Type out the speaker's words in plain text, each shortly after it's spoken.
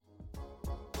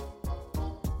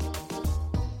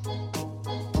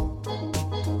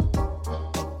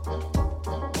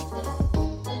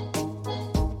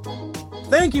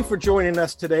Thank you for joining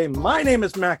us today. My name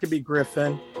is Maccabee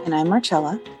Griffin. And I'm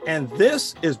Marcella. And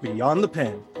this is Beyond the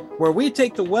Pen, where we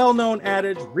take the well-known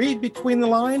adage, read between the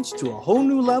lines, to a whole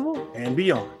new level and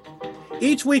beyond.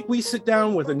 Each week we sit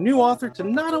down with a new author to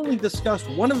not only discuss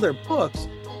one of their books,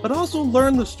 but also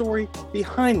learn the story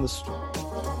behind the story.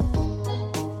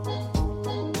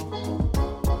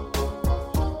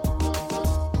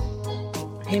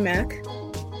 Hey, Mac.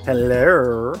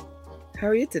 Hello. How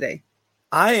are you today?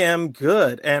 I am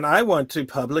good, and I want to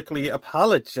publicly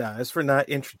apologize for not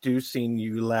introducing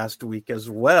you last week as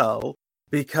well,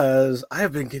 because I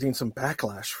have been getting some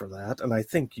backlash for that, and I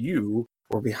think you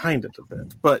were behind it a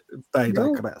bit, but I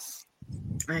digress.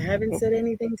 I haven't said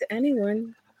anything to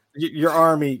anyone. Your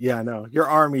army, your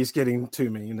army's getting to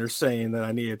me, and they're saying that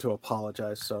I needed to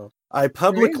apologize, so I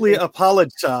publicly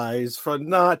apologize for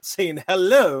not saying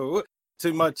hello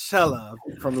to Marcella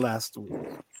from last week.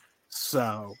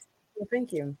 So... Well,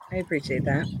 thank you. I appreciate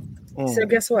that. So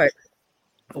guess what?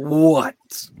 What?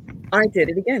 I did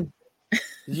it again.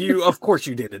 Of course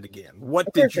you did it again.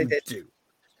 What did you do?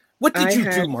 What did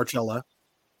you do, Marcella?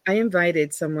 I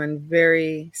invited someone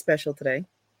very special today.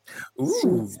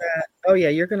 Ooh. Oh yeah,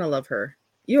 you're gonna love her.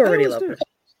 You already love her.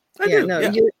 You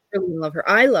really love her.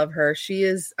 I love her. She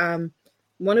is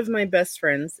one of my best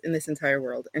friends in this entire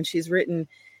world, and she's written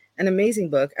an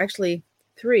amazing book. Actually,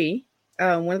 3.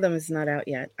 One of them is not out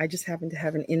yet. I just happen to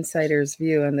have an insider's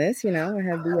view on this. I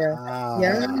have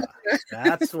the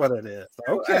that's what it is.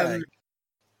 Okay.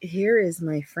 Here is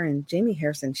my friend Jamie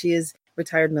Hairston. She is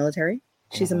retired military.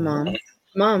 She's a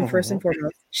mom first and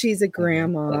foremost. She's a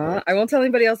grandma. I won't tell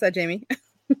anybody else that, Jamie.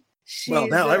 Well,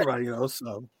 now everybody knows.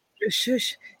 So.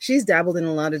 Shush. She's dabbled in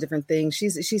a lot of different things.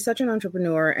 She's such an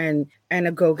entrepreneur and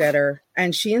a go-getter,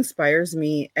 and she inspires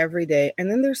me every day.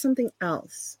 And then there's something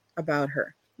else about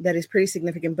her that is pretty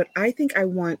significant, but I think I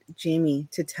want Jamie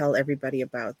to tell everybody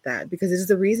about that because it is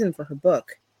the reason for her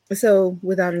book. So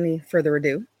without any further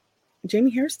ado,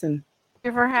 Jamie Hairston. Thank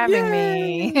you for having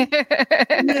me.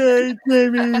 Yay,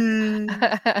 Jamie.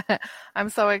 I'm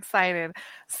so excited.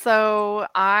 So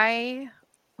I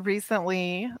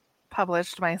recently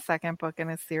published my second book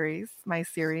in a series. My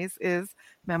series is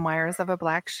Memoirs of a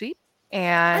Black Sheep.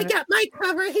 And I got my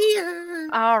cover here.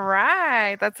 All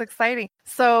right. That's exciting.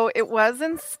 So it was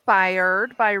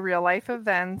inspired by real life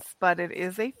events, but it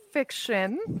is a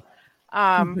fiction.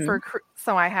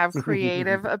 So I have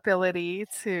creative ability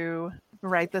to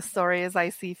write the story as I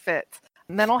see fit.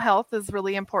 Mental health is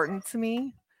really important to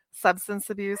me. Substance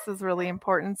abuse is really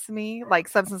important to me, like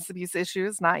substance abuse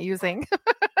issues, not using.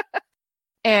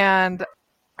 And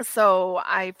so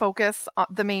I focus on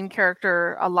the main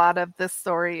character. A lot of this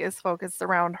story is focused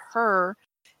around her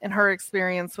and her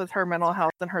experience with her mental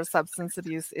health and her substance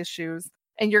abuse issues.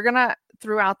 And you're going to,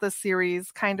 throughout the series,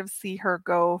 kind of see her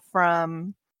go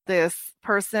from this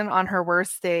person on her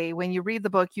worst day. When you read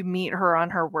the book, you meet her on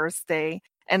her worst day.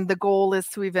 And the goal is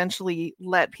to eventually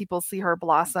let people see her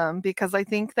blossom, because I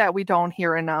think that we don't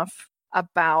hear enough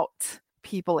about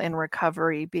people in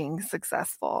recovery being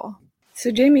successful. So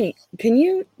Jamie, can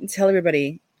you tell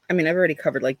everybody, I've already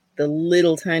covered like the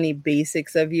little tiny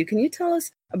basics of you. Can you tell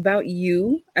us about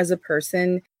you as a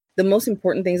person, the most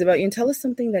important things about you, and tell us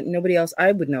something that nobody else,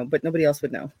 I would know, but nobody else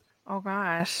would know? Oh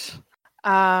gosh.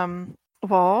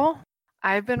 Well,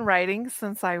 I've been writing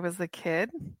since I was a kid.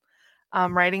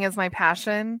 Writing is my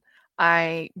passion.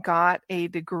 I got a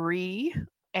degree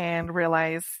and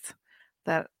realized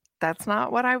that that's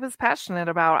not what I was passionate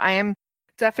about. I am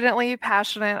definitely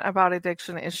passionate about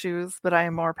addiction issues, but I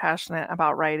am more passionate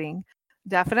about writing.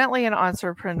 Definitely an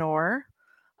entrepreneur.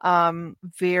 I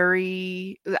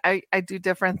do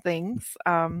different things.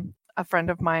 A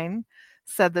friend of mine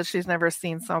said that she's never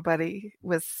seen somebody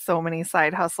with so many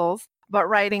side hustles, but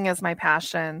writing is my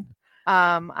passion.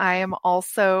 I am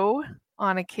also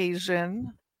on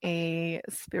occasion a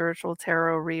spiritual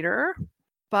tarot reader,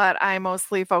 but I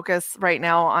mostly focus right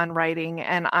now on writing,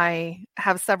 and I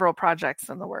have several projects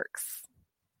in the works.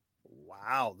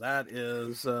 Wow, that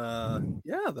is,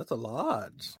 that's a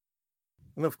lot.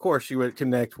 And of course, you would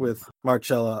connect with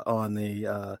Marcella on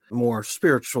the more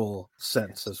spiritual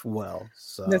sense as well.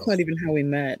 So that's not even how we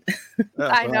met.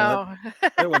 I know.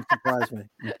 That wouldn't surprise me.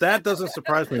 That doesn't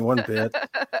surprise me one bit.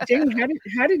 Jamie,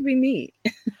 how did we meet?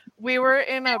 We were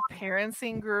in a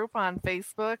parenting group on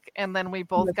Facebook, and then we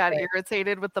both got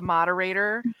irritated with the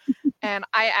moderator. And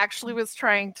I actually was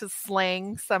trying to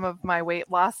slang some of my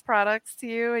weight loss products to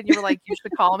you, and you were like, you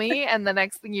should call me. And the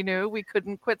next thing you knew, we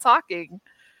couldn't quit talking.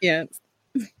 Yeah.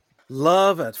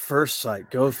 Love at first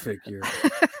sight. Go figure.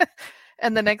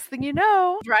 And the next thing you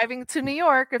know, driving to New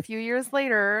York a few years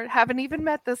later, haven't even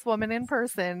met this woman in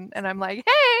person. And I'm like,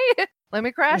 hey, let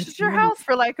me crash at your house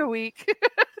for like a week.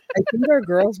 I think our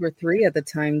girls were 3 at the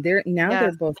time. They're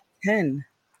both 10.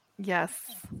 Yes.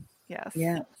 Yes.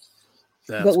 Yeah.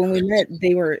 That's but when crazy. we met,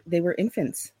 they were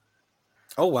infants.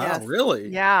 Oh, wow. Yes. Really?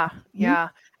 Yeah. Yeah.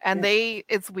 And Yeah.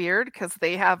 it's weird because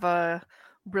they have a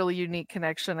really unique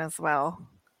connection as well.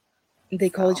 They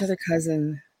call each other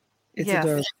cousin. It's Yes.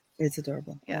 adorable. It's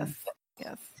adorable. Yes.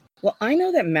 Yes. Well, I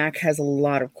know that Mac has a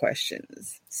lot of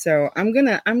questions, so I'm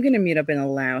gonna mute up and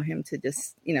allow him to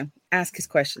just ask his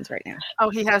questions right now.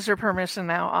 Oh, he has your permission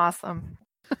now. Awesome.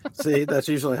 See, that's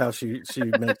usually how she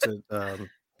makes it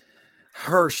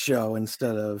her show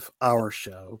instead of our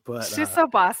show. But she's so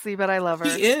bossy, but I love her.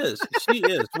 She is.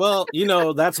 Well,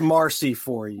 that's Marcy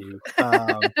for you.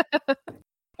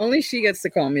 Only she gets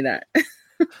to call me that.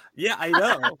 Yeah, I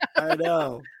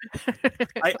know.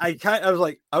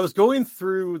 I was going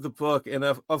through the book, and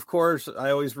of course I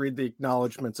always read the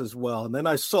acknowledgments as well. And then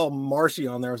I saw Marcy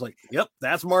on there. I was like, "Yep,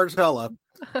 that's Marcella.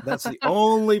 That's the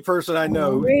only person I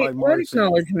know." Wait, what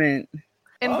acknowledgement?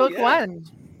 In book 1.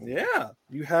 Yeah,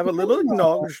 you have a little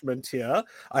acknowledgement here.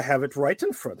 I have it right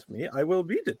in front of me. I will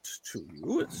read it to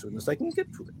you as soon as I can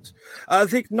get to it.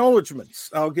 The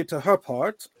acknowledgments. I'll get to her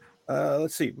part.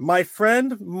 Let's see. My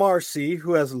friend Marcy,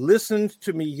 who has listened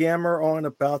to me yammer on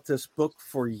about this book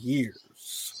for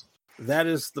years. That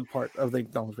is the part of the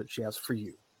acknowledgement she has for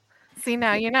you. See,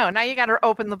 now you know. Now you got to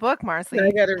open the book, Marcy.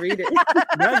 I got to read it.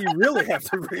 Now you really have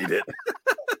to read it.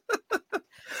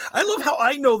 I love how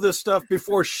I know this stuff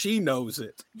before she knows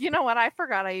it. You know what? I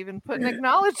forgot I even put an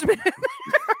acknowledgement in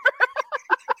there.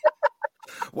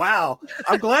 Wow.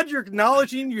 I'm glad you're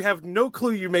acknowledging. You have no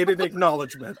clue you made an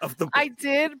acknowledgement of the book. I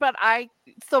did, but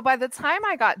so by the time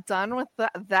I got done with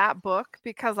that book,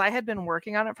 because I had been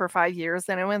working on it for 5 years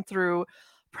and it went through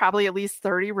probably at least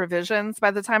 30 revisions.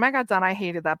 By the time I got done, I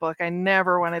hated that book. I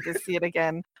never wanted to see it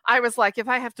again. I was like, if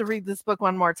I have to read this book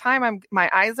one more time, my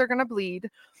eyes are going to bleed,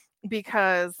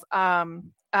 because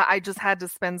I just had to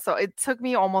spend. So it took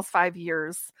me almost 5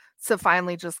 years to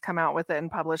finally just come out with it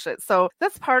and publish it. So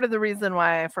that's part of the reason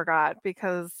why I forgot,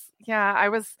 because I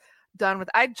was done with,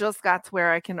 I just got to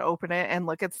where I can open it and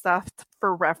look at stuff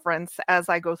for reference as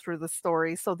I go through the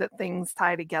story, so that things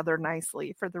tie together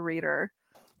nicely for the reader.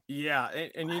 Yeah.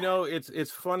 And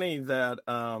it's funny that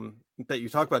you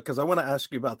talk about, because I want to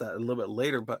ask you about that a little bit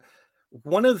later. But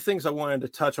one of the things I wanted to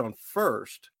touch on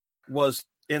first was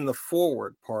in the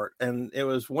forward part. And it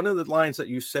was one of the lines that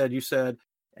you said,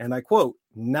 and I quote,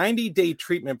 90-day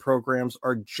treatment programs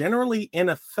are generally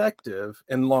ineffective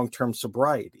in long-term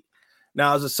sobriety.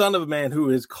 Now, as a son of a man who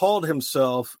has called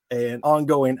himself an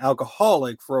ongoing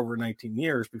alcoholic for over 19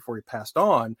 years before he passed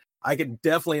on, I can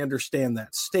definitely understand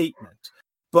that statement.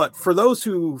 But for those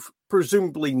who've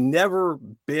presumably never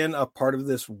been a part of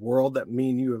this world that me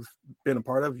and you have been a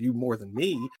part of, you more than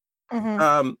me,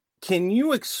 can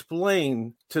you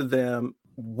explain to them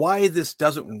why this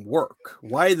doesn't work,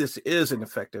 why this is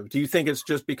ineffective? Do you think it's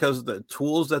just because of the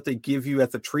tools that they give you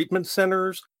at the treatment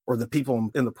centers or the people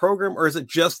in the program, or is it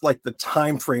just like the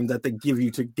time frame that they give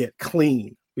you to get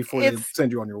clean before they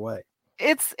send you on your way?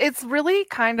 It's really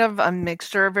kind of a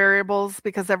mixture of variables,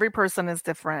 because every person is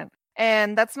different.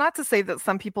 And that's not to say that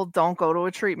some people don't go to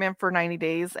a treatment for 90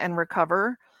 days and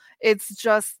recover. It's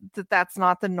just that that's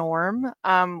not the norm.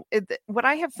 What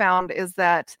I have found is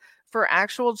that for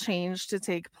actual change to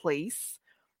take place,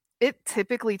 it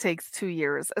typically takes 2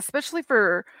 years, especially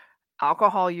for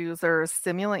alcohol users,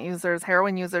 stimulant users,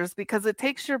 heroin users, because it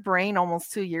takes your brain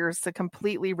almost 2 years to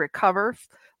completely recover,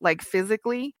 like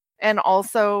physically. And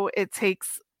also it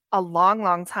takes a long,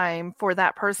 long time for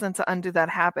that person to undo that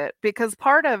habit, because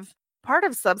part of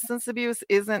substance abuse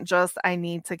isn't just, I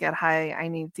need to get high, I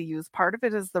need to use. Part of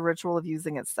it is the ritual of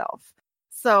using itself.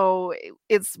 So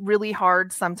it's really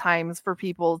hard sometimes for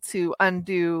people to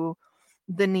undo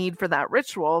the need for that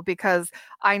ritual, because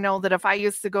I know that if I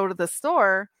used to go to the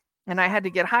store and I had to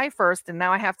get high first, and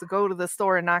now I have to go to the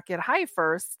store and not get high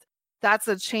first, that's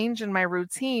a change in my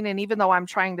routine. And even though I'm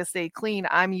trying to stay clean,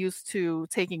 I'm used to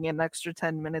taking an extra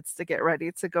 10 minutes to get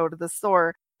ready to go to the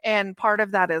store. And part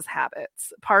of that is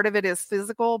habits. Part of it is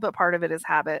physical, but part of it is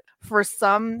habit. For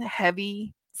some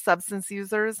heavy substance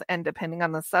users, and depending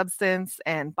on the substance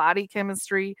and body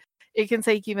chemistry, it can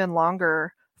take even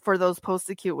longer for those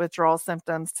post-acute withdrawal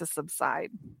symptoms to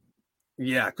subside.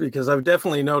 Yeah, because I've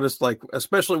definitely noticed, like,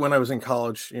 especially when I was in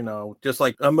college, just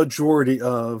like a majority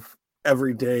of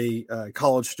everyday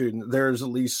college student, there's at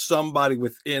least somebody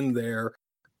within their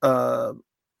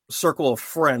circle of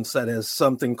friends that has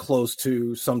something close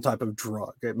to some type of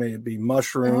drug. It may be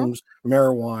mushrooms,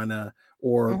 marijuana,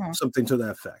 or Mhm. something to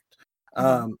that effect.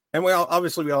 Mhm. And we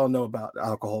all know about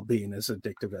alcohol being as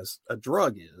addictive as a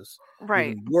drug is,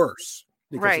 Right. even worse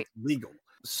because Right. it's legal.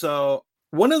 So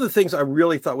one of the things I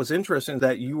really thought was interesting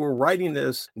that you were writing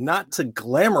this not to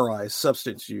glamorize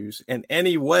substance use in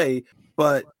any way,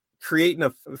 but creating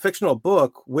a fictional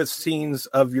book with scenes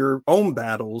of your own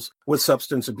battles with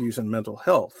substance abuse and mental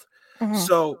health. Mhm.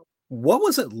 So what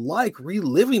was it like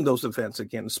reliving those events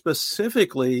again,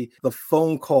 specifically the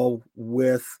phone call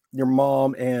with your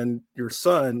mom and your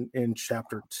son in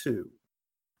chapter 2?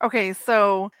 Okay,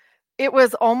 so it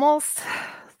was almost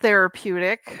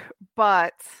therapeutic,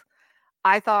 but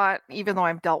I thought, even though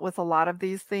I've dealt with a lot of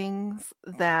these things,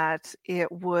 that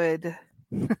it would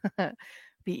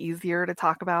be easier to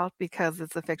talk about because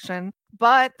it's a fiction.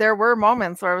 But there were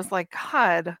moments where I was like,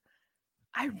 God,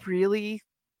 I really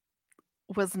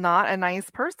was not a nice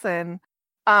person.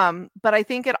 But I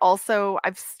think it also,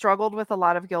 I've struggled with a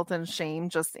lot of guilt and shame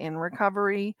just in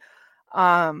recovery,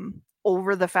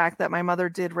 over the fact that my mother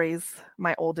did raise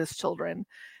my oldest children.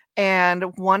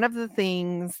 And one of the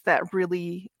things that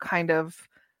really kind of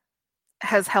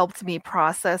has helped me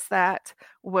process that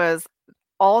was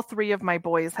all 3 of my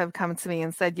boys have come to me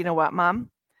and said, "You know what, mom?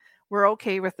 We're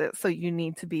okay with it, so you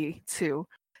need to be too."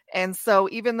 And so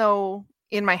even though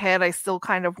in my head I still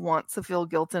kind of want to feel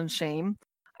guilt and shame,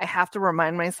 I have to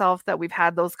remind myself that we've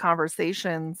had those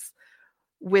conversations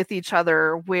with each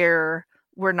other where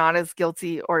we're not as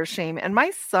guilty or ashamed. And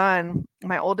my son,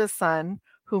 my oldest son,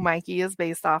 who Mikey is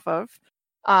based off of,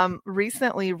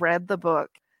 recently read the book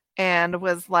and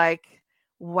was like,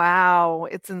 wow,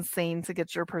 it's insane to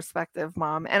get your perspective,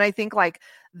 mom. And I think like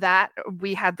that,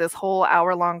 we had this whole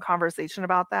hour-long conversation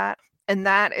about that. And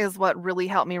that is what really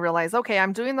helped me realize, okay,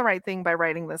 I'm doing the right thing by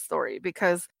writing this story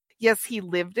because yes, he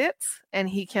lived it and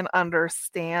he can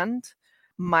understand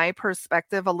my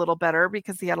perspective a little better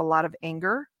because he had a lot of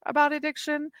anger about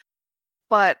addiction,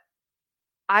 but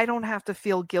I don't have to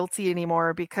feel guilty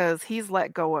anymore because he's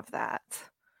let go of that.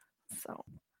 So,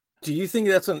 Do you think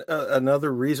that's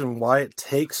another reason why it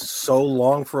takes so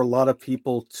long for a lot of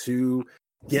people to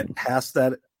get past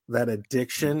that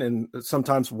addiction, and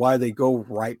sometimes why they go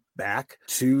right back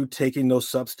to taking those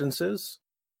substances?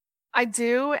 I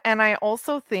do, and I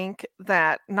also think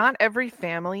that not every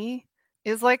family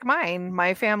is like mine.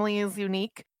 My family is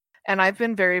unique, and I've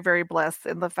been very, very blessed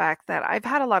in the fact that I've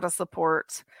had a lot of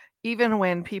support, even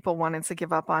when people wanted to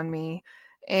give up on me.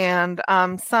 And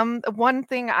one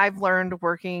thing I've learned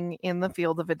working in the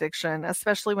field of addiction,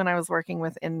 especially when I was working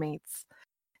with inmates,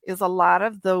 is a lot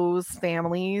of those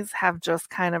families have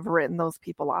just kind of written those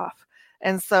people off.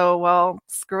 And so, well,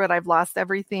 screw it, I've lost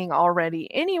everything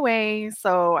already anyway,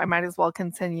 so I might as well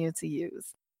continue to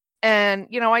use. And,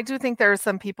 I do think there are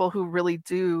some people who really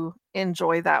do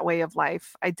enjoy that way of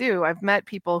life. I do. I've met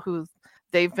people who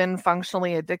they've been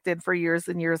functionally addicted for years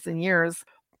and years and years.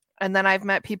 And then I've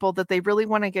met people that they really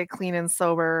want to get clean and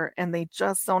sober and they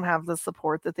just don't have the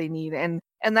support that they need. And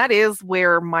that is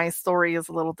where my story is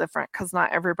a little different because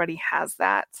not everybody has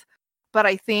that. But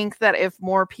I think that if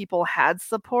more people had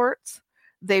support,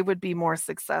 they would be more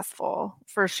successful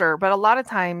for sure. But a lot of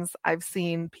times I've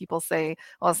seen people say,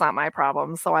 well, it's not my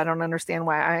problem, so I don't understand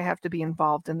why I have to be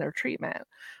involved in their treatment.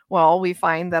 Well, we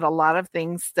find that a lot of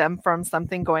things stem from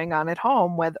something going on at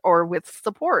home with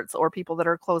supports or people that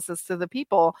are closest to the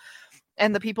people.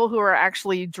 And the people who are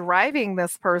actually driving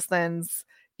this person's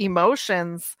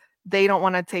emotions, they don't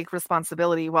want to take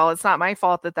responsibility. Well, it's not my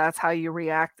fault that that's how you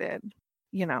reacted,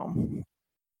 you know.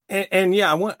 And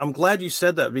yeah, I'm glad you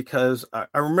said that because I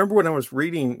remember when I was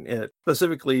reading it,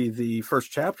 specifically the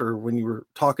first chapter, when you were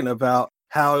talking about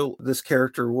how this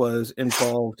character was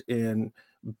involved in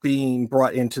being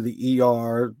brought into the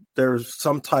ER. There's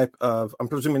some type of, I'm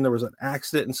presuming there was an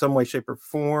accident in some way, shape, or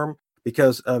form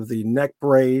because of the neck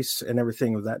brace and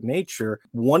everything of that nature.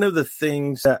 One of the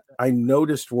things that I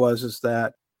noticed is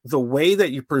that the way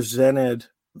that you presented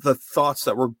the thoughts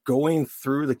that were going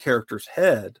through the character's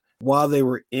head while they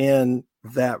were in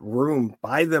that room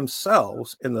by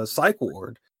themselves in the psych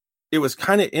ward, it was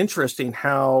kind of interesting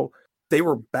how they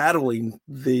were battling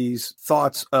these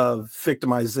thoughts of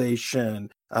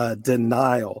victimization,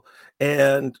 denial.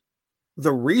 And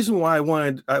the reason why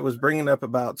I was bringing up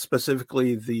about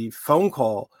specifically the phone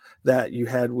call that you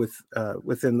had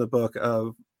within the book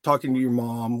of talking to your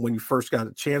mom when you first got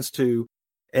a chance to,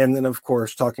 and then of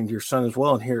course talking to your son as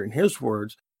well and hearing his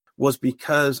words, was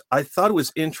because I thought it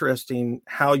was interesting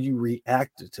how you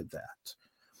reacted to that.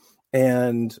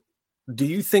 And do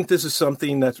you think this is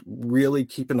something that's really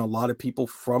keeping a lot of people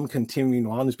from continuing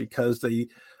on, is because they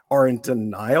are in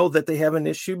denial that they have an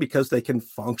issue because they can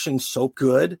function so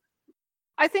good?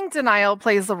 I think denial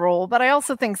plays a role, but I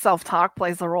also think self-talk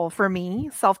plays a role. For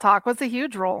me, self-talk was a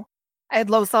huge role. I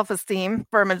had low self-esteem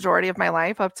for a majority of my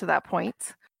life up to that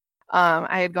point.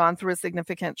 I had gone through a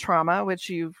significant trauma, which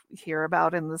you hear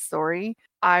about in the story.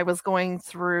 I was going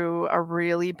through a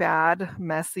really bad,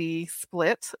 messy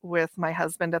split with my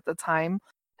husband at the time.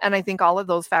 And I think all of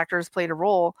those factors played a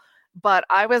role. But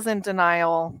I was in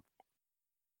denial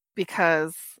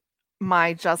because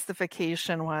my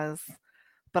justification was,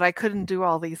 but I couldn't do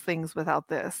all these things without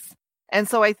this. And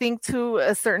so I think to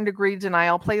a certain degree,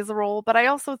 denial plays a role, but I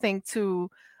also think to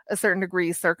a certain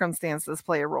degree, circumstances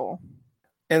play a role.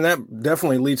 And that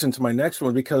definitely leads into my next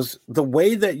one, because the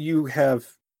way that you have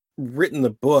written the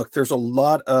book, there's a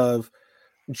lot of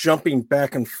jumping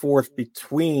back and forth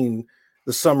between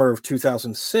the summer of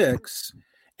 2006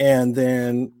 and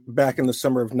then back in the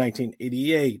summer of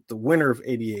 1988, the winter of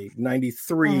 88,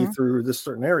 93 through the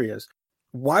certain areas.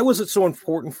 Why was it so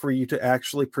important for you to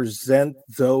actually present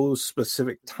those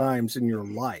specific times in your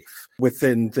life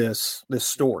within this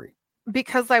story?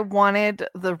 Because I wanted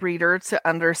the reader to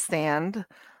understand,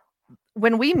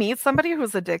 when we meet somebody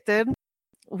who's addicted,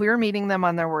 we're meeting them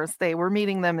on their worst day. We're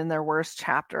meeting them in their worst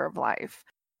chapter of life.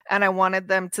 And I wanted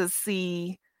them to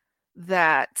see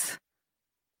that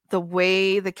the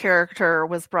way the character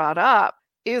was brought up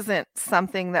isn't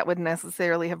something that would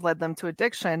necessarily have led them to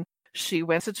addiction. She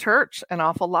went to church an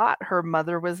awful lot. Her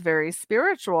mother was very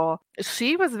spiritual.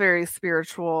 She was very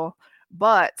spiritual,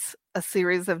 but a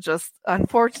series of just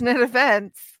unfortunate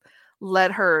events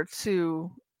led her to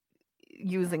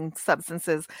using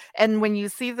substances. And when you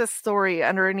see this story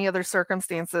under any other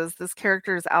circumstances, this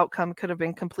character's outcome could have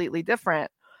been completely different,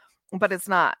 but it's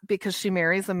not, because she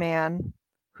marries a man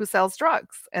who sells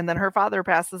drugs, and then her father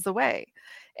passes away,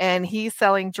 and he's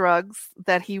selling drugs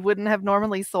that he wouldn't have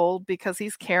normally sold because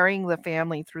he's carrying the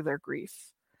family through their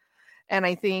grief. And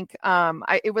I think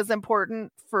it was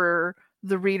important for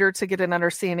the reader to get an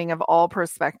understanding of all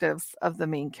perspectives of the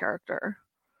main character.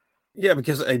 Yeah,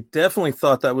 because I definitely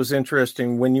thought that was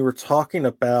interesting when you were talking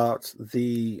about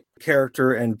the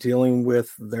character and dealing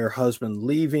with their husband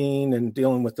leaving and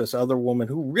dealing with this other woman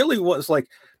who really was, like,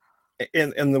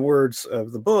 in the words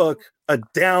of the book, a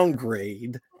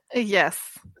downgrade. Yes.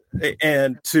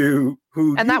 And to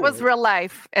who, and that was real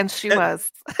life, and she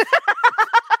was.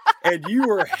 And you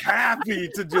were happy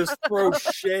to just throw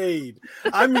shade.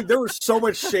 I mean, there was so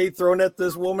much shade thrown at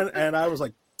this woman, and I was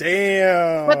like,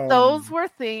 damn. But those were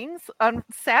things,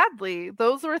 sadly,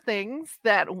 those were things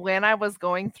that when I was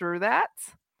going through that,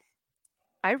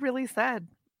 I really said.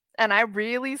 And I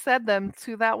really said them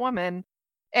to that woman.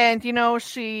 And,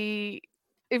 she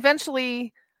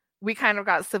eventually, we kind of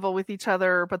got civil with each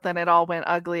other, but then it all went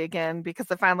ugly again,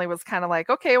 because it finally was kind of like,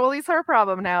 okay, well, it's her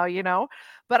problem now,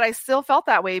 But I still felt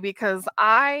that way because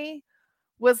I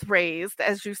was raised,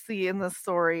 as you see in the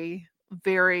story,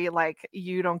 very like,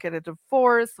 you don't get a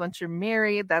divorce once you're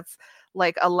married. That's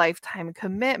like a lifetime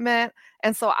commitment.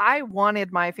 And so I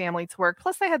wanted my family to work.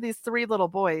 Plus I had these 3 little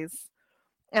boys,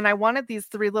 and I wanted these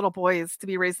 3 little boys to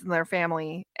be raised in their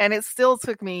family. And it still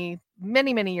took me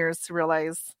many, many years to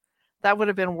realize that would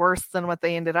have been worse than what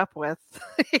they ended up with.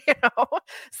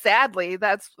 Sadly,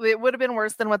 it would have been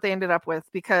worse than what they ended up with,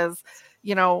 because,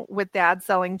 with dad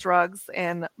selling drugs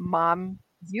and mom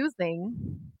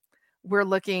using, we're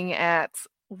looking at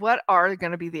what are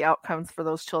going to be the outcomes for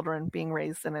those children being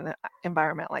raised in an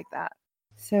environment like that.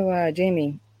 So,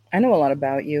 Jamie, I know a lot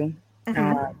about you.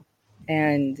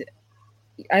 And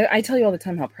I tell you all the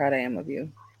time how proud I am of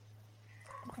you.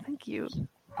 Well, thank you.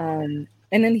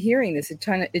 And then hearing this,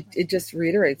 it just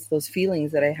reiterates those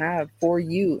feelings that I have for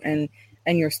you and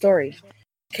your story.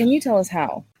 Can you tell us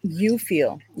how you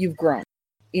feel you've grown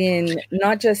in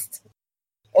not just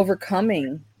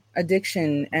overcoming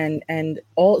addiction and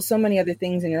so many other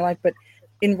things in your life, but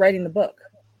in writing the book?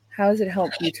 How has it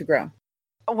helped you to grow?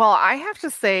 Well, I have to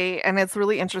say, and it's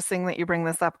really interesting that you bring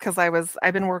this up, because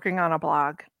I've been working on a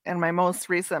blog, and my most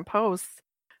recent post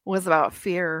was about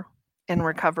fear in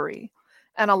recovery.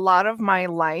 And a lot of my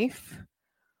life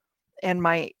and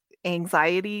my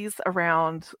anxieties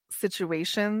around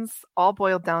situations all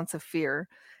boiled down to fear.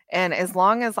 And as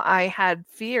long as I had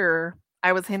fear,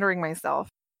 I was hindering myself.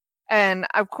 And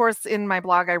of course, in my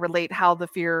blog, I relate how the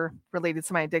fear related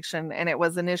to my addiction. And it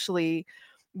was initially,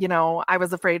 I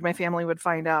was afraid my family would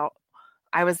find out.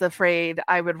 I was afraid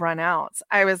I would run out.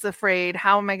 I was afraid,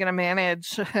 how am I going to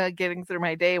manage getting through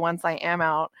my day once I am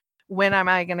out? When am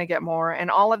I going to get more? And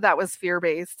all of that was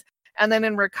fear-based. And then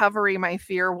in recovery, my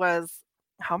fear was,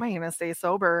 how am I going to stay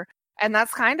sober? And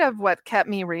that's kind of what kept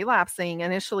me relapsing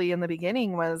initially in the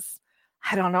beginning was,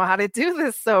 I don't know how to do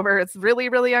this sober. It's really,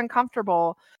 really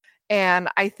uncomfortable. And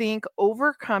I think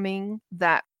overcoming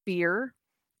that fear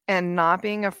and not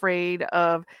being afraid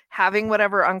of having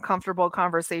whatever uncomfortable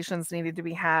conversations needed to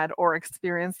be had or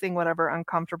experiencing whatever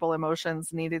uncomfortable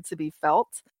emotions needed to be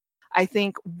felt. I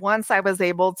think once I was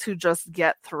able to just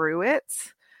get through it,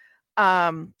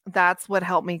 that's what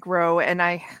helped me grow. And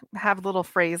I have a little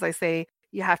phrase I say,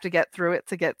 you have to get through it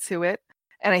to get to it.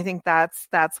 And I think that's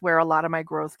where a lot of my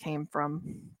growth came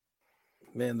from.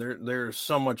 Man, there's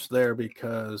so much there,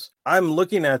 because I'm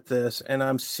looking at this and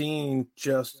I'm seeing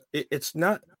just it's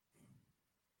not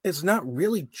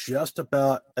really just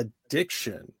about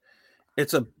addiction.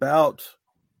 It's about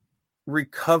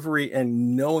recovery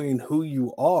and knowing who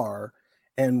you are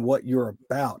and what you're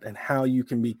about and how you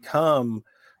can become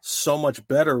so much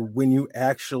better when you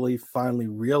actually finally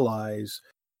realize,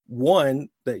 one,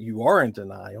 that you are in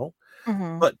denial,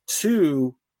 but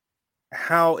two,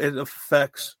 how it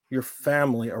affects your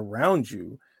family around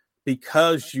you,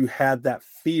 because you had that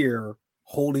fear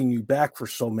holding you back for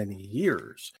so many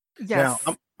years. Yes.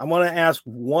 Now, I want to ask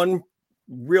one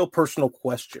real personal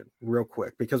question real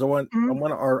quick, because I want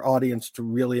our audience to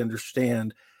really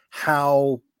understand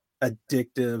how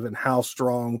addictive and how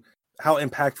strong, how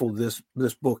impactful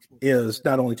this book is,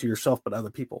 not only to yourself but other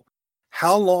people.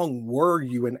 How long were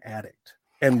you an addict,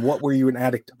 and what were you an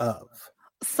addict of?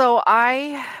 So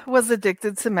I was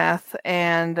addicted to meth,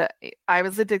 and I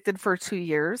was addicted for 2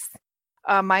 years.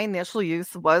 My initial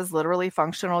use was literally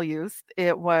functional use.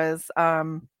 It was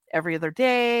every other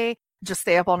day, just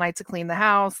stay up all night to clean the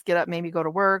house, get up, maybe go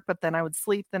to work, but then I would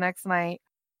sleep the next night.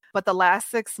 But the last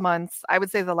 6 months, I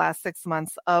would say the last 6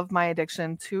 months of my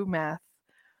addiction to meth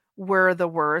were the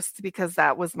worst, because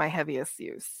that was my heaviest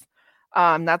use.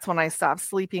 That's when I stopped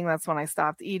sleeping. That's when I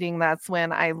stopped eating. That's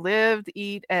when I lived,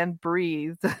 eat, and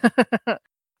breathed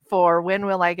for when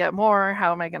will I get more?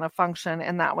 How am I going to function?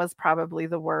 And that was probably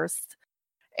the worst.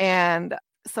 And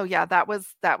so, yeah, that was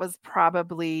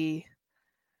probably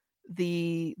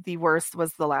the worst,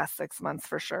 was the last 6 months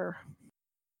for sure.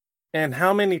 And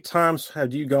how many times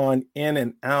have you gone in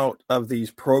and out of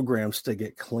these programs to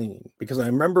get clean? Because I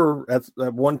remember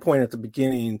at one point at the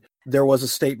beginning, there was a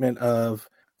statement of,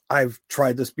 I've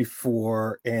tried this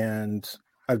before and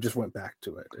I've just went back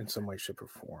to it in some way, shape, or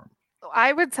form.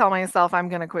 I would tell myself I'm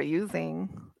going to quit using,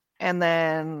 and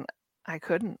then I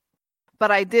couldn't.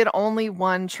 But I did only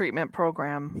one treatment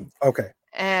program. Okay.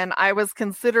 And I was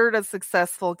considered a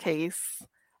successful case,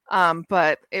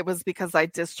 but it was because I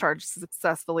discharged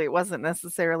successfully. It wasn't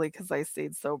necessarily because I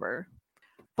stayed sober.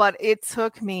 But it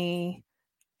took me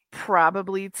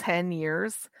probably 10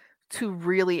 years to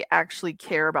really actually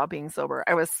care about being sober.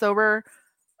 I was sober.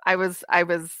 I was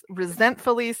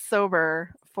resentfully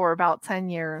sober for about 10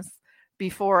 years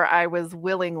before I was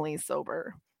willingly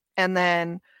sober. And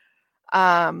then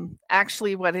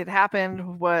actually what had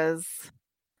happened was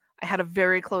I had a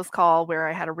very close call where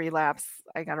I had a relapse.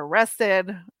 I got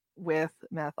arrested with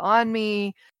meth on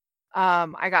me.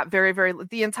 I got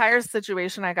the entire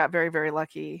situation, I got very, very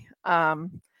lucky.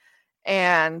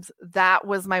 And that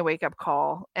was my wake up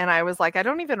call. And I was like, I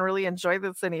don't even really enjoy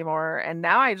this anymore. And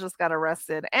now I just got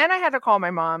arrested. And I had to call my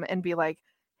mom and be like,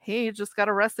 hey, you just got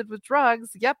arrested with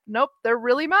drugs. Yep. Nope. They're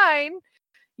really mine.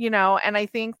 And I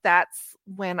think that's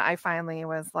when I finally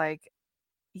was like,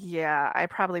 yeah, I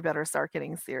probably better start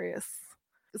getting serious.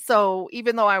 So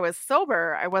even though I was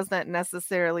sober, I wasn't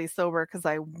necessarily sober because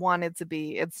I wanted to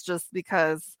be. It's just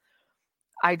because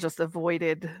I just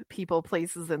avoided people,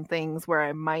 places, and things where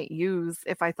I might use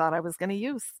if I thought I was going to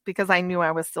use, because I knew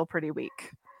I was still pretty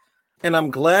weak. And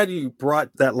I'm glad you brought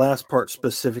that last part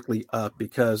specifically up,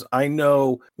 because I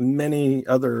know many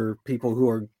other people who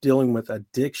are dealing with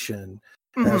addiction,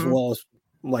 as well as,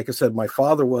 like I said, my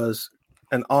father was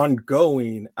an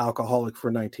ongoing alcoholic for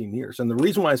 19 years. And the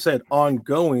reason why I said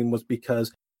ongoing was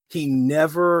because he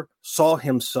never saw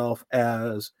himself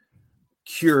as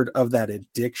cured of that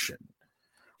addiction.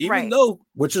 Even though,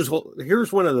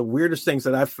 here's one of the weirdest things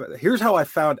that here's how I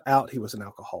found out he was an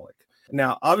alcoholic.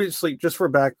 Now, obviously, just for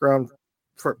background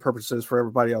purposes for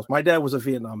everybody else, my dad was a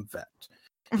Vietnam vet.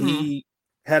 He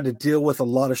had to deal with a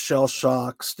lot of shell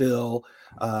shock still.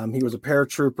 He was a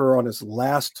paratrooper. On his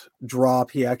last drop,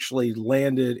 he actually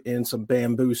landed in some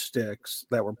bamboo sticks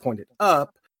that were pointed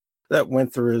up that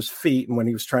went through his feet. And when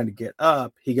he was trying to get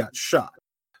up, he got shot.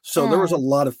 So there was a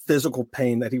lot of physical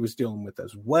pain that he was dealing with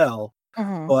as well.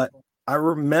 But I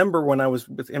remember when I was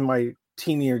in my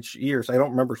teenage years, I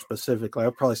don't remember specifically,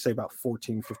 I'd probably say about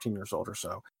 14, 15 years old or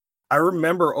so. I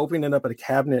remember opening up a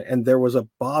cabinet and there was a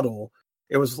bottle.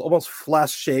 It was almost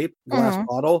flask-shaped glass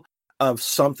bottle of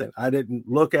something. I didn't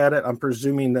look at it. I'm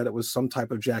presuming that it was some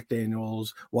type of Jack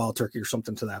Daniels, Wild Turkey, or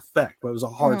something to that effect. But it was a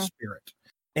hard spirit.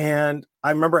 And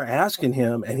I remember asking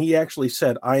him, and he actually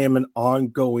said, I am an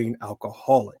ongoing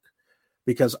alcoholic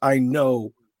because I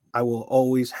know I will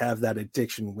always have that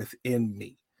addiction within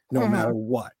me, no matter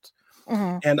what.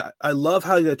 And I love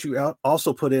how that you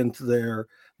also put into there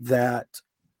that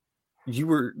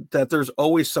there's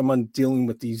always someone dealing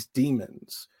with these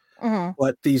demons.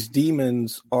 But these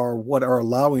demons are what are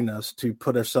allowing us to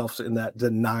put ourselves in that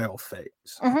denial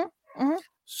phase.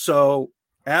 So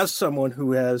as someone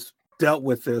who has dealt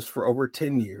with this for over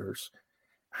 10 years,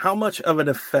 how much of an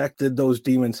effect did those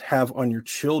demons have on your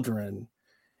children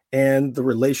and the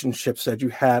relationships that you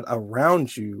had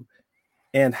around you?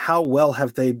 And how well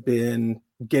have they been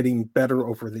getting better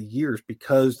over the years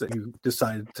because that you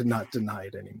decided to not deny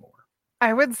it anymore?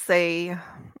 I would say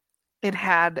it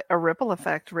had a ripple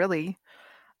effect, really.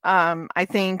 I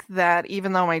think that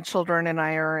even though my children and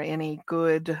I are in a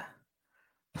good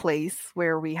place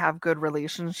where we have good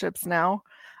relationships now,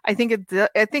 I think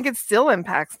it still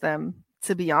impacts them,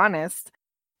 to be honest.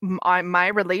 My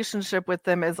relationship with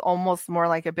them is almost more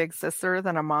like a big sister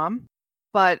than a mom,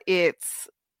 but it's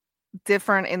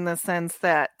different in the sense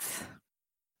that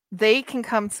they can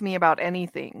come to me about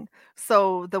anything.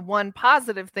 So the one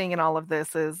positive thing in all of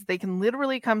this is they can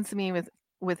literally come to me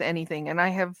with anything. And I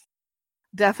have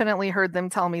definitely heard them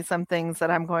tell me some things that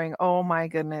I'm going, oh my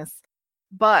goodness.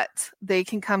 But they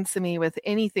can come to me with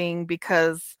anything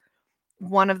because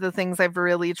one of the things I've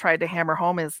really tried to hammer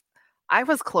home is I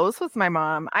was close with my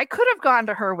mom. I could have gone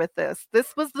to her with this.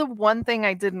 This was the one thing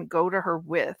I didn't go to her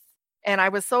with. And I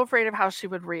was so afraid of how she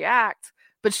would react.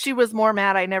 But she was more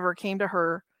mad I never came to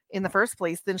her in the first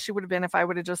place than she would have been if I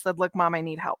would have just said, look, Mom, I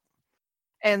need help.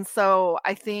 And so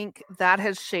I think that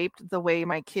has shaped the way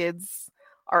my kids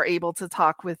are able to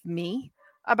talk with me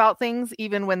about things,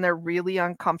 even when they're really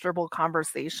uncomfortable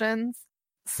conversations.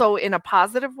 So in a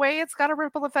positive way, it's got a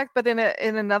ripple effect, but in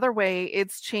another way,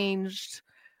 it's changed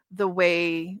the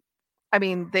way, I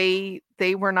mean, they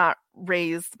were not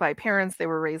raised by parents, they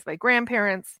were raised by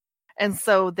grandparents. And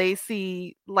so they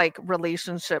see like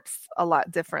relationships a lot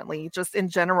differently, just in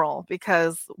general,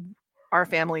 because our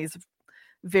family is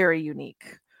very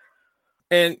unique.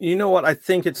 And you know what? I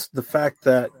think it's the fact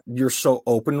that you're so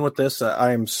open with this.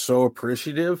 I am so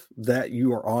appreciative that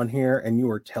you are on here and you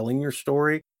are telling your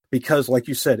story because, like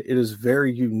you said, it is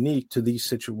very unique to these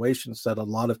situations that a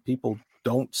lot of people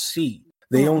don't see.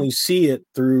 They only see it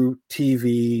through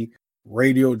TV,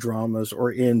 radio dramas,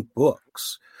 or in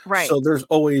books. Right. So there's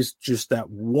always just that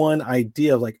one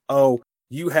idea of like, oh,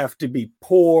 you have to be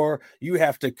poor. You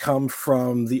have to come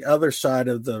from the other side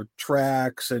of the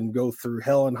tracks and go through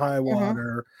hell and high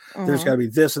water. There's got to be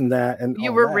this and that. And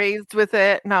you were raised with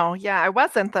it. No, yeah, I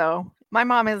wasn't though. My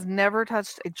mom has never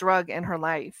touched a drug in her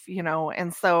life, you know,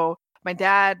 and so my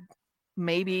dad,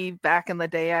 maybe back in the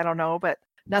day, I don't know, but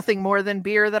nothing more than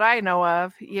beer that I know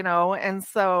of, you know, and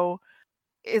so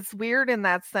it's weird in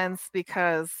that sense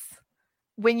because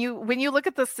when you look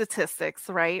at the statistics,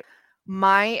 right?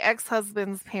 My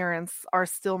ex-husband's parents are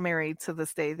still married to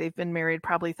this day. They've been married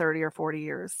probably 30 or 40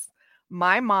 years.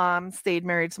 My mom stayed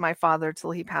married to my father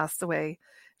till he passed away.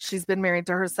 She's been married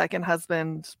to her second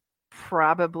husband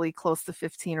probably close to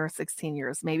 15 or 16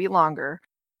 years, maybe longer.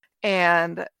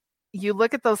 And you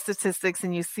look at those statistics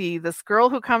and you see this girl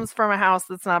who comes from a house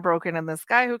that's not broken and this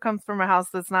guy who comes from a house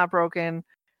that's not broken.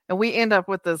 And we end up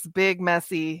with this big,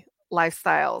 messy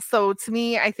lifestyle. So to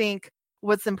me, I think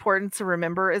what's important to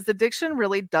remember is addiction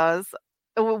really does.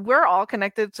 We're all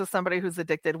connected to somebody who's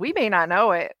addicted. We may not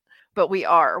know it, but we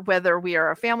are, whether we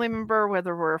are a family member,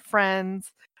 whether we're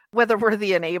friends, whether we're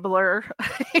the enabler,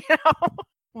 you know,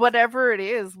 whatever it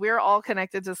is, we're all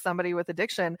connected to somebody with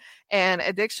addiction. And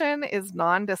addiction is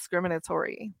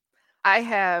non-discriminatory. I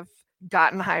have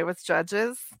gotten high with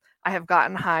judges. I have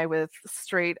gotten high with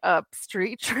straight up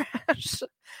street trash.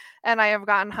 And I have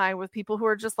gotten high with people who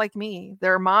are just like me.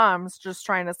 They're moms just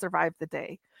trying to survive the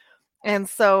day. And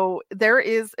so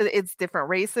it's different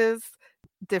races,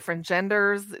 different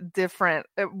genders, different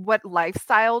what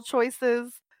lifestyle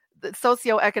choices, the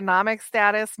socioeconomic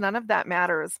status, none of that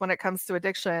matters when it comes to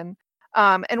addiction.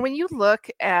 And when you look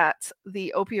at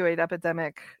the opioid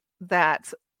epidemic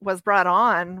that was brought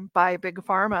on by Big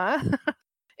Pharma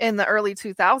in the early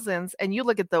 2000s, and you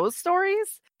look at those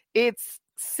stories, it's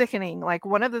sickening. Like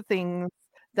one of the things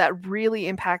that really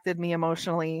impacted me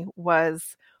emotionally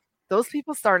was those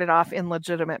people started off in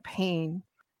legitimate pain.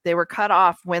 They were cut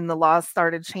off when the laws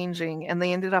started changing and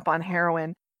they ended up on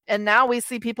heroin. And now we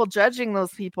see people judging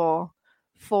those people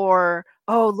for,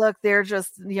 oh, look, they're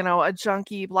just, you know, a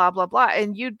junkie, blah, blah, blah.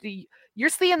 And you're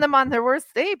seeing them on their worst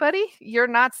day, buddy. You're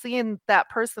not seeing that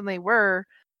person they were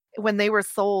when they were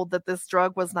sold that this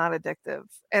drug was not addictive.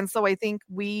 And so I think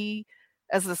we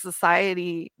as a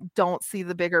society don't see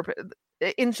the bigger,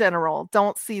 in general,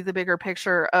 don't see the bigger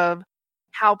picture of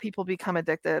how people become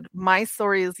addicted. My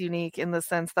story is unique in the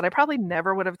sense that I probably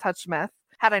never would have touched meth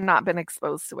had I not been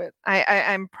exposed to it.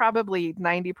 I'm probably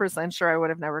 90% sure I would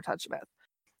have never touched meth.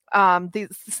 The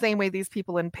same way these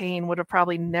people in pain would have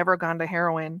probably never gone to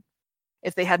heroin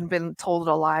if they hadn't been told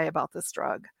a lie about this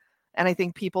drug. And I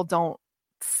think people don't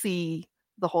see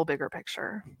the whole bigger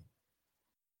picture.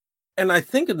 And I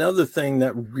think another thing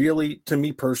that really, to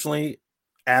me personally,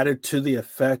 added to the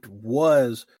effect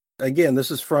was, again,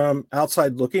 this is from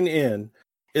outside looking in,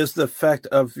 is the effect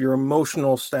of your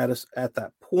emotional status at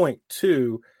that point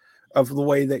too, of the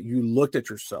way that you looked at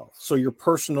yourself. So your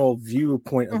personal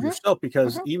viewpoint of yourself,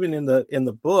 because even in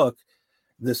the book,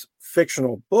 this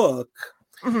fictional book,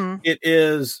 it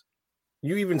is,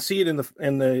 you even see it in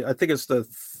the I think it's the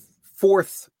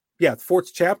fourth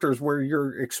chapters where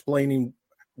you're explaining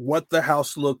what the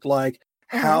house looked like,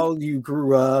 how you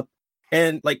grew up.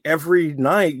 And like every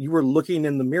night you were looking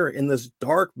in the mirror, in this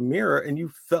dark mirror, and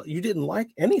you felt you didn't like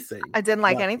anything. I didn't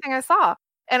like anything I saw.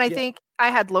 And I think I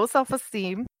had low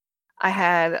self-esteem. I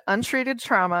had untreated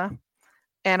trauma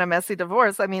and a messy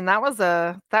divorce. I mean, that was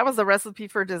a recipe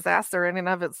for disaster in and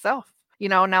of itself.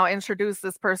 Now introduce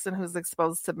this person who's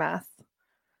exposed to meth,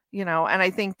 and I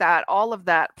think that all of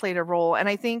that played a role. And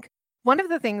I think one of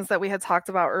the things that we had talked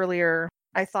about earlier,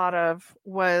 I thought of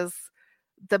was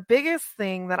the biggest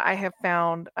thing that I have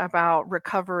found about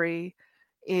recovery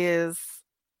is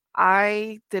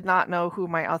I did not know who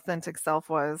my authentic self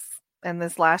was. And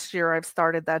this last year, I've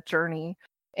started that journey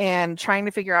and trying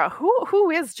to figure out who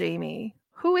is Jamie?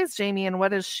 Who is Jamie and what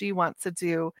does she want to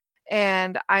do?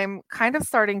 And I'm kind of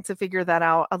starting to figure that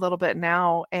out a little bit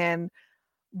now. And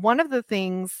one of the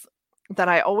things that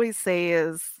I always say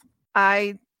is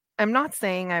I'm not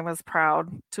saying I was proud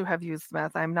to have used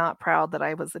meth. I'm not proud that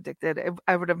I was addicted.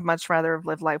 I would have much rather have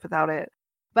lived life without it.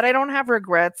 But I don't have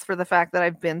regrets for the fact that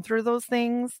I've been through those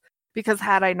things, because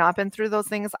had I not been through those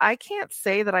things, I can't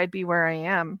say that I'd be where I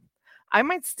am. I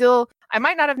might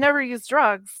not have never used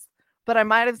drugs, but I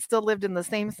might have still lived in the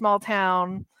same small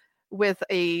town with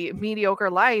a mediocre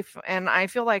life. And I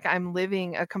feel like I'm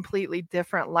living a completely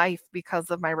different life because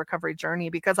of my recovery journey,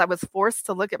 because I was forced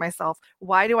to look at myself.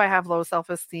 Why do I have low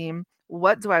self-esteem?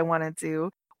 What do I want to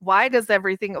do? Why does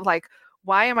everything,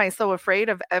 why am I so afraid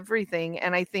of everything?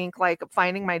 And I think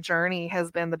finding my journey has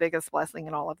been the biggest blessing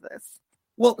in all of this.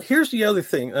 Well, here's the other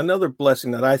thing. Another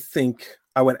blessing that I think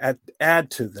I would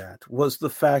add to that was the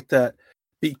fact that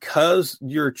because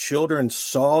your children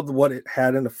saw what it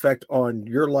had an effect on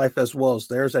your life as well as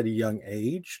theirs at a young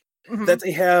age, that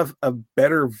they have a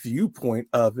better viewpoint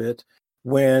of it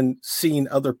when seeing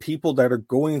other people that are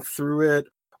going through it,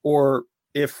 or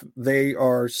if they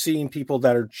are seeing people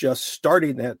that are just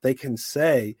starting it, they can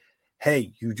say,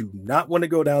 hey, you do not want to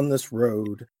go down this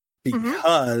road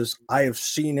because I have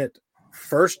seen it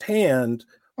firsthand,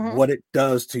 what it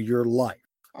does to your life.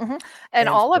 And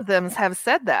all of them have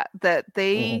said that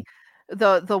they,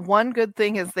 the one good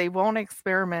thing is they won't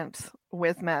experiment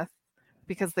with meth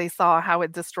because they saw how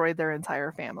it destroyed their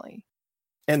entire family.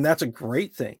 And that's a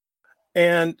great thing.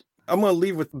 And I'm going to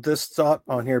leave with this thought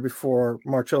on here before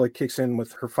Marcella kicks in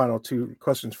with her final two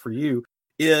questions for you,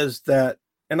 is that,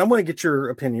 and I'm going to get your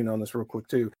opinion on this real quick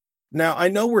too. Now, I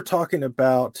know we're talking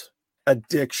about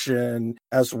addiction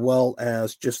as well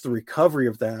as just the recovery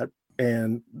of that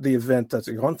and the event that's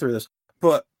gone through this.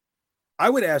 But I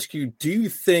would ask you, do you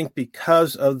think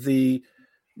because of the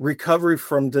recovery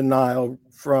from denial,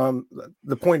 from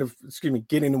the point of,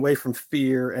 getting away from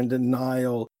fear and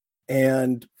denial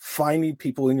and finding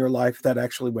people in your life that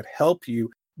actually would help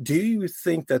you, do you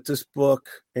think that this book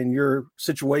and your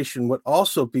situation would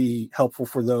also be helpful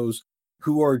for those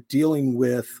who are dealing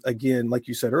with, again, like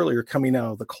you said earlier, coming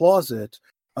out of the closet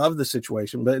of the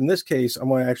situation? But in this case, I'm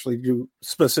going to actually do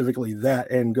specifically that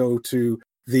and go to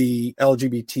the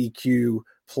LGBTQ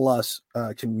plus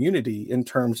community in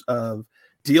terms of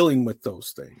dealing with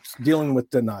those things, dealing with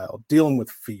denial, dealing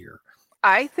with fear.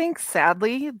 I think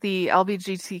sadly, the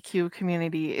LGBTQ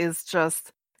community is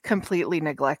just completely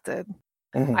neglected.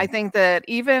 I think that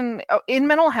even in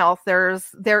mental health, there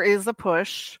is a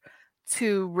push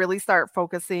to really start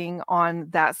focusing on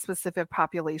that specific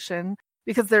population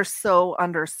because they're so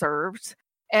underserved.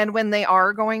 And when they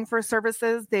are going for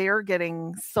services, they are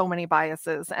getting so many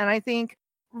biases. And I think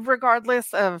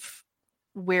regardless of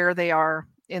where they are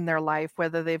in their life,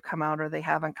 whether they've come out or they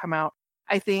haven't come out,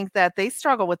 I think that they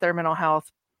struggle with their mental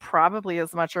health probably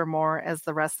as much or more as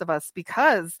the rest of us,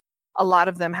 because a lot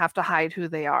of them have to hide who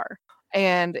they are.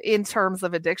 And in terms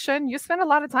of addiction, you spend a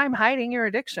lot of time hiding your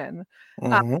addiction.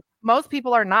 Most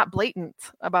people are not blatant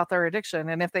about their addiction.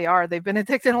 And if they are, they've been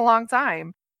addicted a long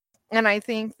time. And I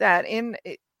think that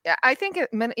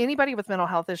anybody with mental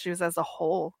health issues as a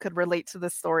whole could relate to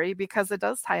this story because it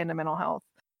does tie into mental health.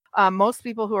 Most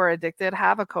people who are addicted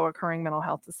have a co-occurring mental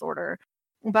health disorder.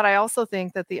 But I also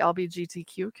think that the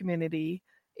LGBTQ community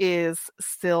is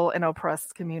still an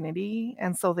oppressed community.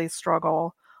 And so they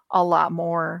struggle a lot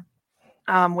more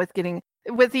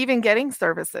with even getting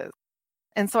services.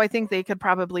 And so I think they could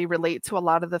probably relate to a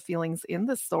lot of the feelings in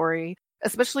the story,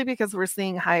 especially because we're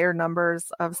seeing higher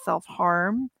numbers of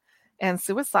self-harm and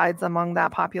suicides among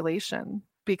that population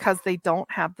because they don't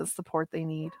have the support they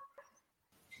need.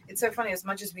 It's so funny. As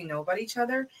much as we know about each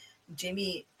other,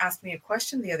 Jamie asked me a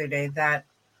question the other day that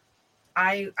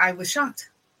I was shocked.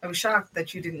 I was shocked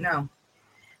that you didn't know.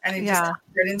 And it just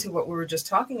got into what we were just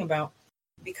talking about,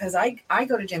 because I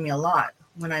go to Jamie a lot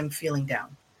when I'm feeling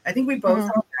down. I think we both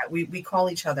have that. We call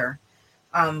each other.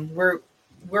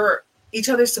 We're each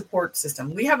other's support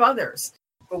system. We have others,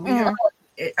 but we have.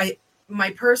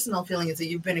 My personal feeling is that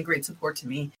you've been a great support to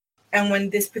me. And when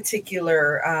this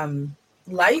particular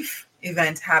life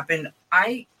event happened,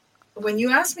 when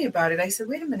you asked me about it, I said,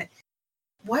 "Wait a minute,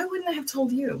 why wouldn't I have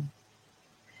told you?"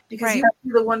 Because you have to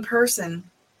be the one person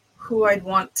who I'd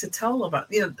want to tell about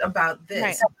this. I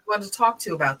want to talk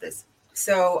to about this.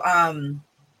 So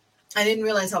I didn't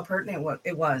realize how pertinent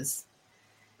it was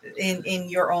in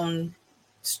your own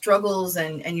struggles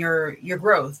and your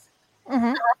growth.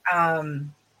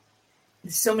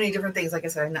 So many different things. Like I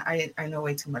said, I know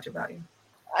way too much about you.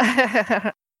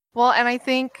 Well, and I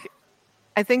think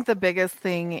the biggest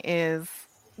thing is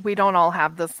we don't all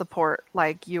have the support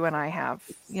like you and I have,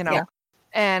 Yeah.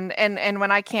 And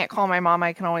when I can't call my mom,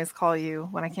 I can always call you.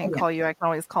 When I can't call you, I can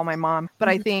always call my mom. But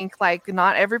I think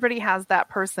not everybody has that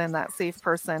person, that safe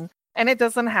person. And it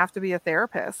doesn't have to be a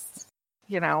therapist.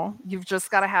 You've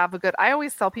just got to have I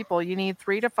always tell people you need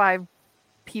 3 to 5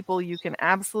 people you can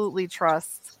absolutely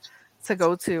trust to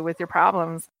go to with your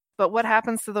problems. But what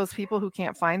happens to those people who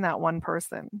can't find that one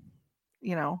person?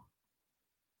 Yeah,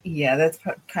 that's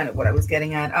kind of what I was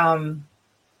getting at.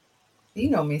 You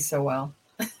know me so well.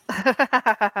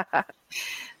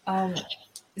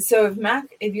 So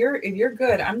if you're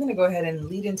good, I'm going to go ahead and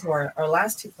lead into our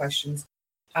last 2 questions.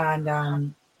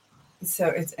 And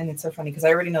so it's so funny because I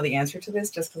already know the answer to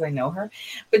this just because I know her.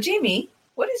 But Jamie,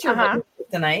 what is your writing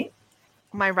kryptonite?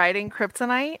 My writing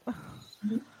kryptonite?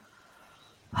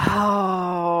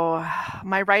 Oh,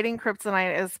 my writing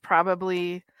kryptonite is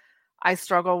probably I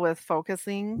struggle with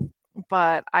focusing,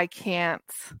 but I get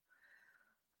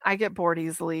bored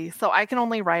easily. So I can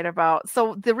only write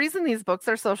so the reason these books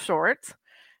are so short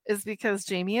is because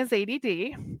Jamie is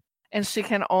ADD and she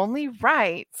can only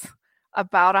write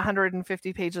about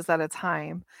 150 pages at a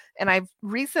time. And I've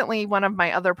recently, one of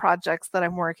my other projects that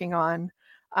I'm working on,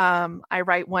 I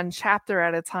write 1 chapter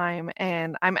at a time,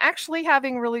 and I'm actually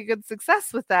having really good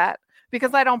success with that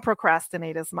because I don't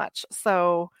procrastinate as much.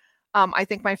 So I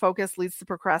think my focus leads to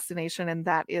procrastination, and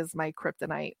that is my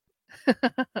kryptonite.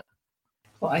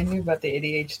 Well, I knew about the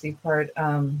ADHD part,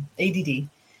 ADD.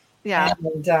 Yeah.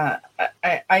 And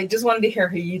I just wanted to hear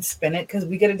how you'd spin it because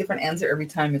we get a different answer every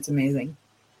time. It's amazing.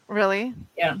 Really?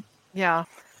 Yeah. Yeah.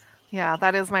 Yeah.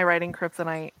 That is my writing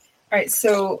kryptonite. All right.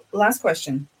 So last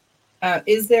question.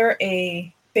 Is there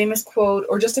a famous quote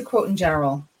or just a quote in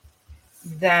general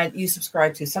that you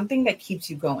subscribe to? Something that keeps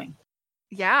you going?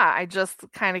 Yeah. I just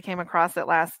kind of came across it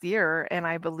last year, and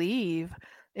I believe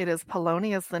it is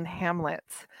Polonius and Hamlet.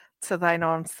 To thine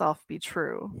own self be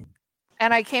true.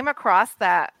 And I came across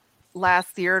that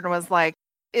last year and was like,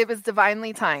 it was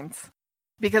divinely timed,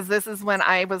 because this is when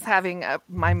I was having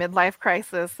my midlife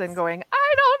crisis and going,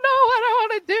 I don't know what I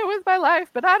want to do with my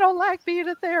life, but I don't like being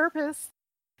a therapist.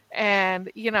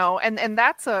 And, and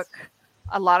that took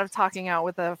a lot of talking out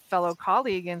with a fellow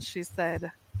colleague. And she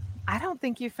said, I don't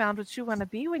think you found what you want to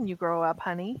be when you grow up,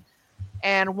 honey.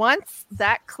 And once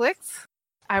that clicked,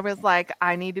 I was like,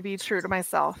 I need to be true to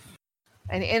myself.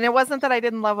 And it wasn't that I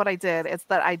didn't love what I did. It's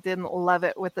that I didn't love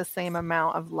it with the same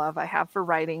amount of love I have for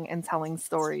writing and telling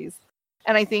stories.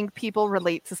 And I think people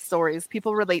relate to stories.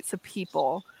 People relate to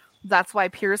people. That's why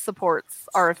peer supports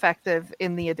are effective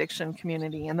in the addiction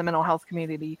community and the mental health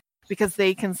community, because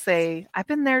they can say, I've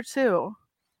been there too.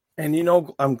 And,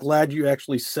 I'm glad you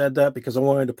actually said that, because I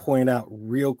wanted to point out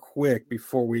real quick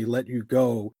before we let you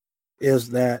go,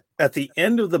 is that at the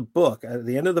end of the book, at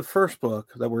the end of the first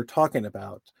book that we're talking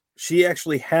about, she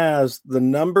actually has the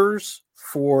numbers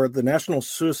for the National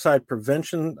Suicide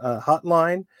Prevention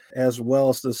Hotline, as well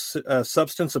as the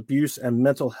Substance Abuse and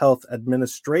Mental Health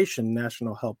Administration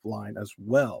National Helpline as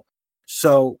well.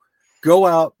 So go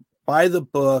out, buy the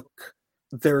book.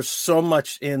 There's so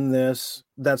much in this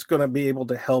that's going to be able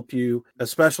to help you,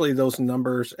 especially those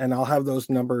numbers. And I'll have those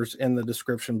numbers in the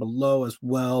description below as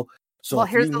well. So well,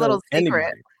 here's a little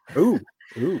secret. Ooh.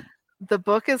 The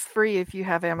book is free if you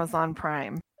have Amazon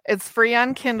Prime. It's free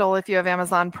on Kindle if you have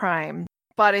Amazon Prime.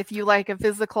 But if you like a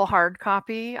physical hard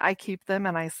copy, I keep them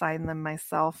and I sign them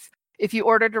myself. If you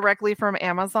order directly from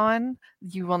Amazon,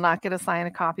 you will not get a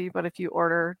signed copy. But if you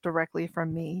order directly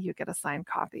from me, you get a signed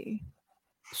copy.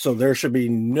 So there should be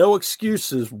no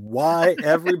excuses why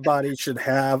everybody should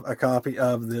have a copy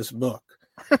of this book.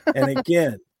 And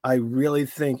again, I really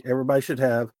think everybody should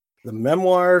have the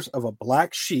Memoirs of a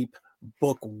Black Sheep,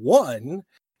 book 1.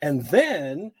 And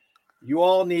then you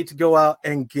all need to go out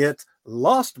and get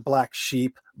Lost Black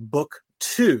Sheep, book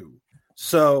 2.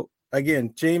 So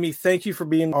again, Jamie, thank you for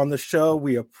being on the show.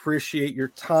 We appreciate your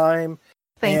time.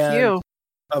 Thank you.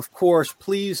 Of course,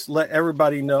 please let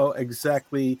everybody know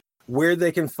exactly where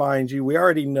they can find you. We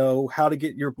already know how to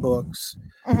get your books.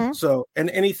 Mm-hmm. So, and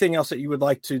anything else that you would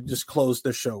like to just close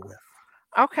the show with.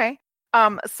 Okay.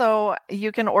 So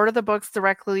you can order the books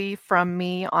directly from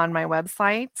me on my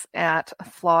website at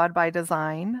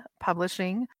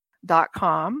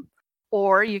flawedbydesignpublishing.com,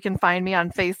 or you can find me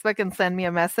on Facebook and send me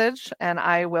a message, and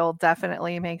I will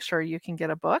definitely make sure you can get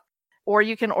a book. Or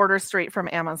you can order straight from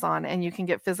Amazon, and you can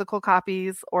get physical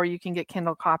copies, or you can get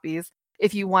Kindle copies.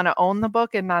 If you want to own the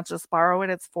book and not just borrow it,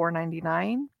 it's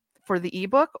 $4.99 for the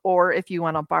ebook. Or if you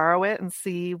want to borrow it and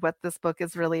see what this book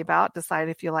is really about, decide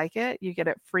if you like it, you get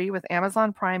it free with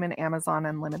Amazon Prime and Amazon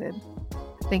Unlimited.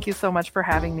 Thank you so much for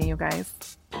having me, you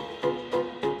guys.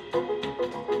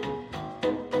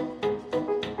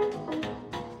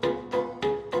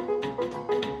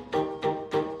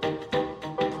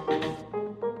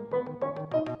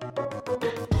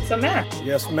 So, Max.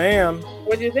 Yes, ma'am.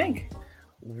 What do you think?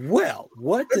 Well,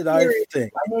 what did I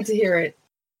think? I need to hear it.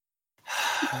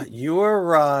 You are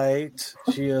right.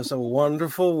 She is a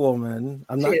wonderful woman.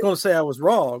 I'm not going to say I was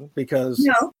wrong because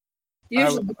no.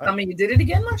 Usually tell me you did it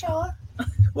again, Marcella.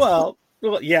 Well,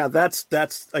 yeah, that's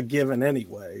a given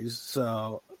anyways.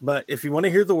 So, but if you want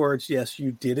to hear the words, yes,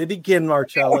 you did it again,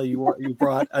 Marcella. You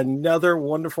brought another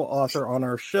wonderful author on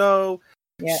our show.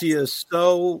 Yes. She is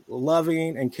so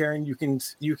loving and caring. You can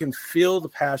feel the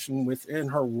passion within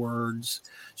her words.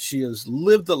 She has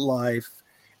lived the life,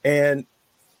 and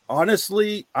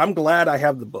honestly, I'm glad I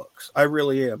have the books. I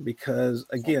really am, because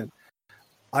again,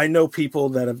 I know people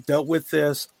that have dealt with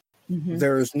this. Mm-hmm.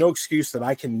 There is no excuse that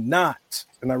I cannot,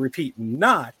 and I repeat,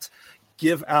 not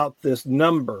give out this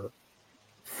number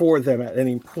for them at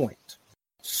any point.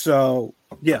 So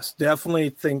yes, definitely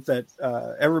think that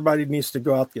everybody needs to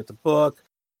go out and get the book,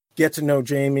 get to know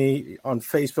Jamie on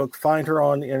Facebook, find her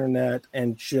on the internet,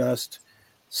 and just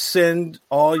send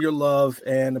all your love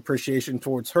and appreciation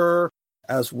towards her,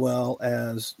 as well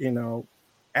as,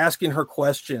 asking her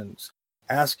questions,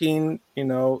 asking,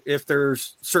 if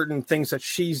there's certain things that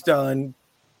she's done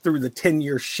through the 10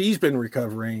 years she's been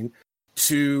recovering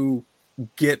to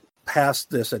get past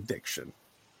this addiction.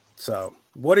 So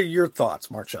what are your thoughts,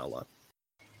 Marcella?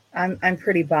 I'm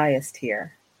pretty biased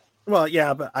here. Well,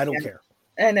 yeah, but I don't care.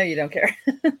 I know you don't care.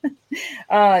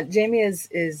 Jamie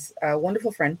is a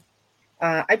wonderful friend.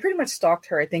 I pretty much stalked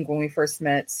her, I think, when we first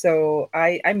met. So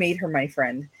I made her my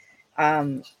friend.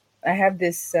 I have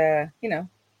this,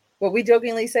 what we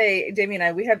jokingly say, Jamie and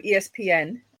I, we have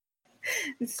ESPN.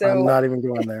 So I'm not even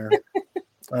going there.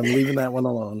 I'm leaving that one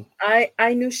alone.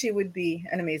 I knew she would be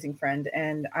an amazing friend,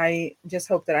 and I just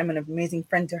hope that I'm an amazing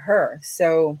friend to her.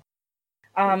 So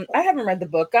I haven't read the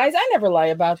book, guys. I never lie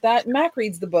about that. Mac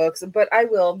reads the books, but I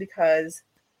will, because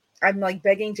I'm like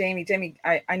begging Jamie,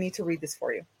 I need to read this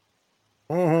for you.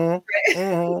 Mm-hmm.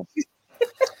 Mm-hmm.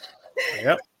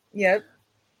 Yep.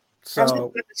 So I'm so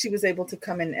glad that she was able to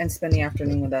come in and spend the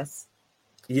afternoon with us.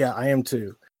 Yeah, I am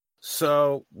too.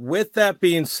 So with that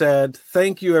being said,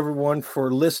 thank you everyone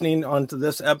for listening onto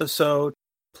this episode.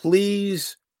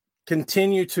 Please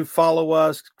continue to follow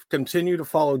us. Continue to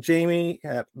follow Jamie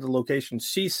at the location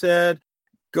she said.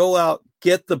 Go out,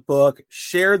 get the book,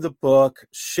 share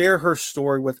her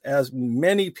story with as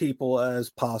many people as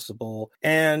possible,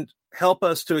 and help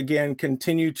us to, again,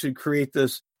 continue to create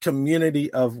this community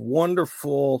of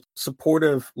wonderful,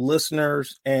 supportive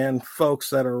listeners and folks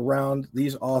that are around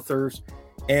these authors.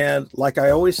 And like I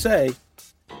always say,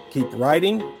 keep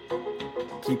writing,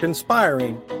 keep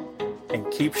inspiring, and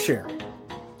keep sharing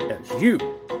as you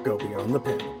go beyond the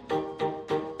pen.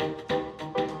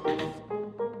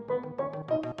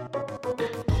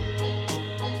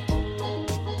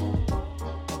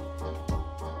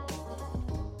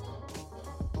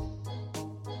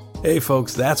 Hey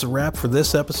folks, that's a wrap for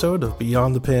this episode of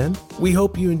Beyond the Pen. We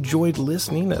hope you enjoyed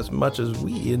listening as much as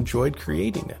we enjoyed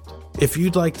creating it. If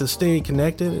you'd like to stay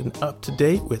connected and up to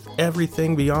date with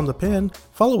everything Beyond the Pen,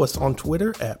 follow us on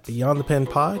Twitter at Beyond the Pen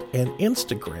Pod and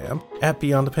Instagram at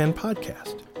Beyond the Pen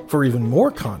Podcast. For even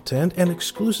more content and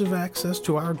exclusive access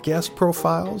to our guest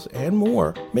profiles and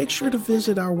more, make sure to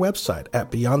visit our website at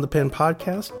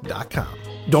beyondthepenpodcast.com.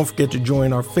 Don't forget to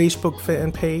join our Facebook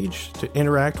fan page to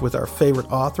interact with our favorite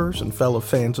authors and fellow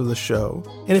fans of the show.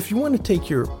 And if you want to take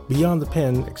your Beyond the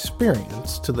Pen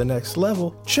experience to the next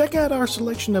level, check out our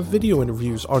selection of video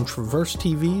interviews on Traverse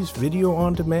TV's Video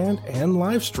on Demand and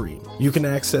live stream. You can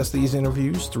access these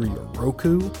interviews through your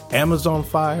Roku, Amazon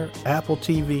Fire, Apple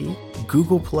TV,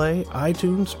 Google Play,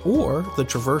 iTunes, or the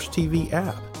Traverse TV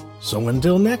app. So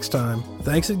until next time,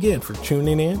 thanks again for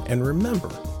tuning in, and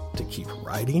remember to keep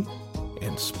writing,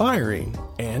 inspiring,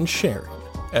 and sharing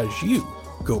as you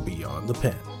go beyond the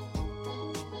pen.